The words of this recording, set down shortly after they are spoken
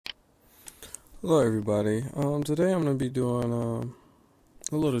Hello everybody. Today I'm going to be doing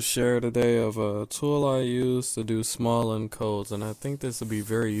a little share today of a tool I use to do small encodes, and I think this will be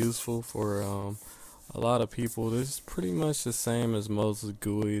very useful for a lot of people. This is pretty much the same as most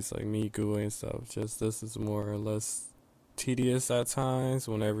GUIs, like Megui and stuff, just this is more or less tedious at times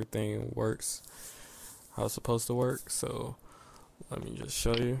when everything works how it's supposed to work. So let me just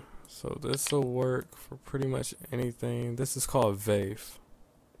show you. So this will work for pretty much anything. This is called Vafe.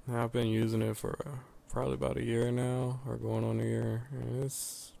 Now, I've been using it for probably about a year now, or going on a year, and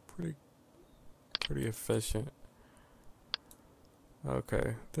it's pretty efficient.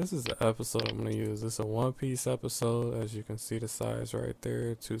 Okay, this is the episode I'm going to use. This is a one-piece episode, as you can see the size right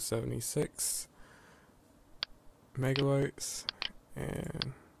there, 276 megabytes,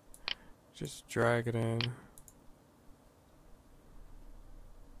 and just drag it in.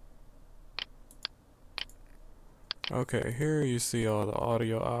 Okay, here you see all the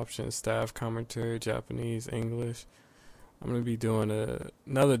audio options, staff commentary, Japanese, English. I'm going to be doing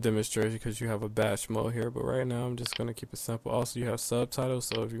another demonstration because you have a batch mode here, but right now I'm just going to keep it simple. Also, you have subtitles,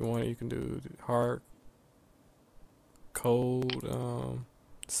 so if you want it, you can do hard code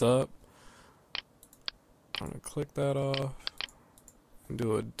sub. I'm going to click that off and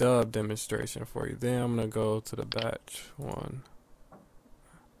do a dub demonstration for you. Then I'm going to go to the batch one.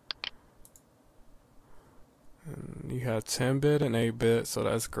 And you have 10-bit and 8-bit, so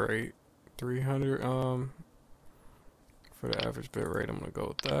that's great. 300 for the average bit rate. I'm gonna go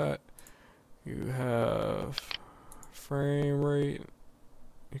with that. You have frame rate.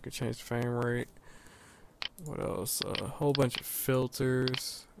 You can change the frame rate. What else? A whole bunch of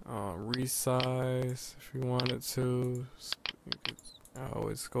filters. Resize if you wanted to. You could, I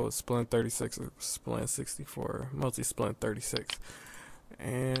always go with splint 36 or splint 64. Mostly splint 36.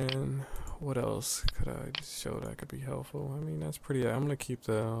 And what else could I just show that could be helpful? I mean, that's pretty. I'm gonna keep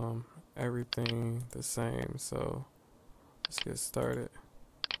the everything the same. So let's get started.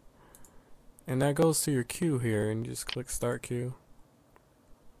 And that goes to your queue here, and you just click Start Queue.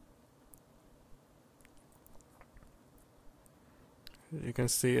 You can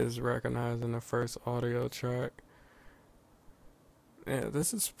see it's recognizing the first audio track. Yeah,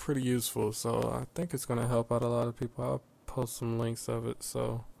 this is pretty useful. So I think it's gonna help out a lot of people. I'll post some links of it,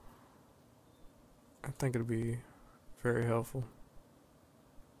 so I think it'll be very helpful.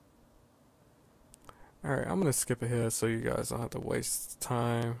 Alright, I'm gonna skip ahead so you guys don't have to waste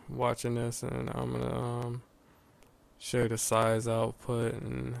time watching this, and I'm gonna show you the size output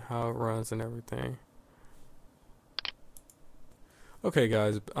and how it runs and everything. Okay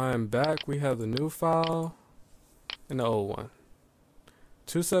guys, I'm back. We have the new file and the old one.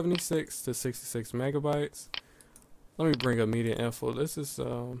 276 to 66 megabytes. Let me bring up media info. This is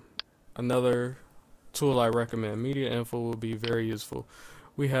another tool I recommend. Media info will be very useful.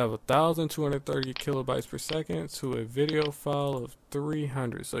 We have 1,230 kilobytes per second to a video file of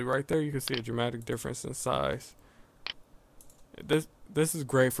 300. So right there you can see a dramatic difference in size. This is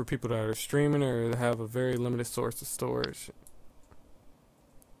great for people that are streaming or have a very limited source of storage,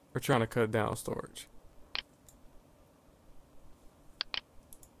 or trying to cut down storage.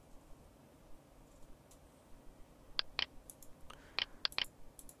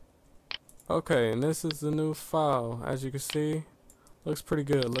 Okay, and this is the new file. As you can see, looks pretty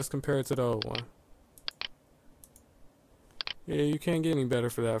good. Let's compare it to the old one. Yeah, you can't get any better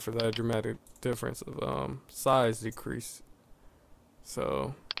for that dramatic difference of size decrease.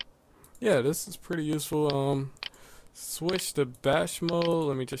 So yeah, this is pretty useful. Switch to batch mode.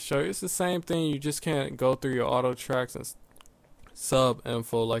 Let me just show you. It's the same thing. You just can't go through your auto tracks and sub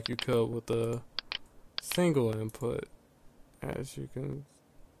info like you could with the single input. As you can,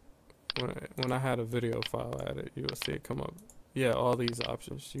 when I had a video file added, you will see it come up. Yeah, all these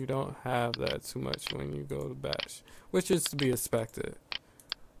options. You don't have that too much when you go to batch, which is to be expected.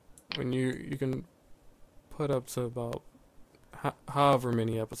 When you can put up to about however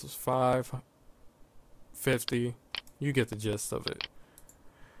many episodes, 5, 50, you get the gist of it.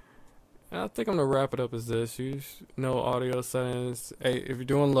 And I think I'm gonna wrap it up as this. Use no audio settings. If you're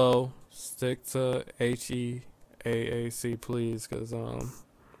doing low, stick to HEAAC, please, because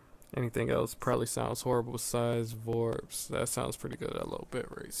anything else probably sounds horrible besides VORPs. That sounds pretty good at low bit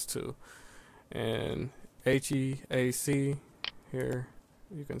rates too. And HEAC here,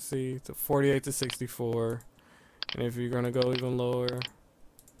 you can see to 48 to 64. And if you're gonna go even lower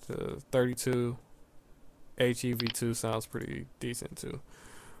to 32, HEV2 sounds pretty decent too.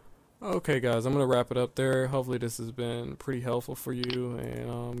 Okay guys, I'm gonna wrap it up there. Hopefully this has been pretty helpful for you,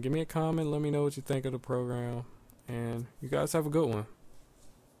 and give me a comment, let me know what you think of the program, and you guys have a good one.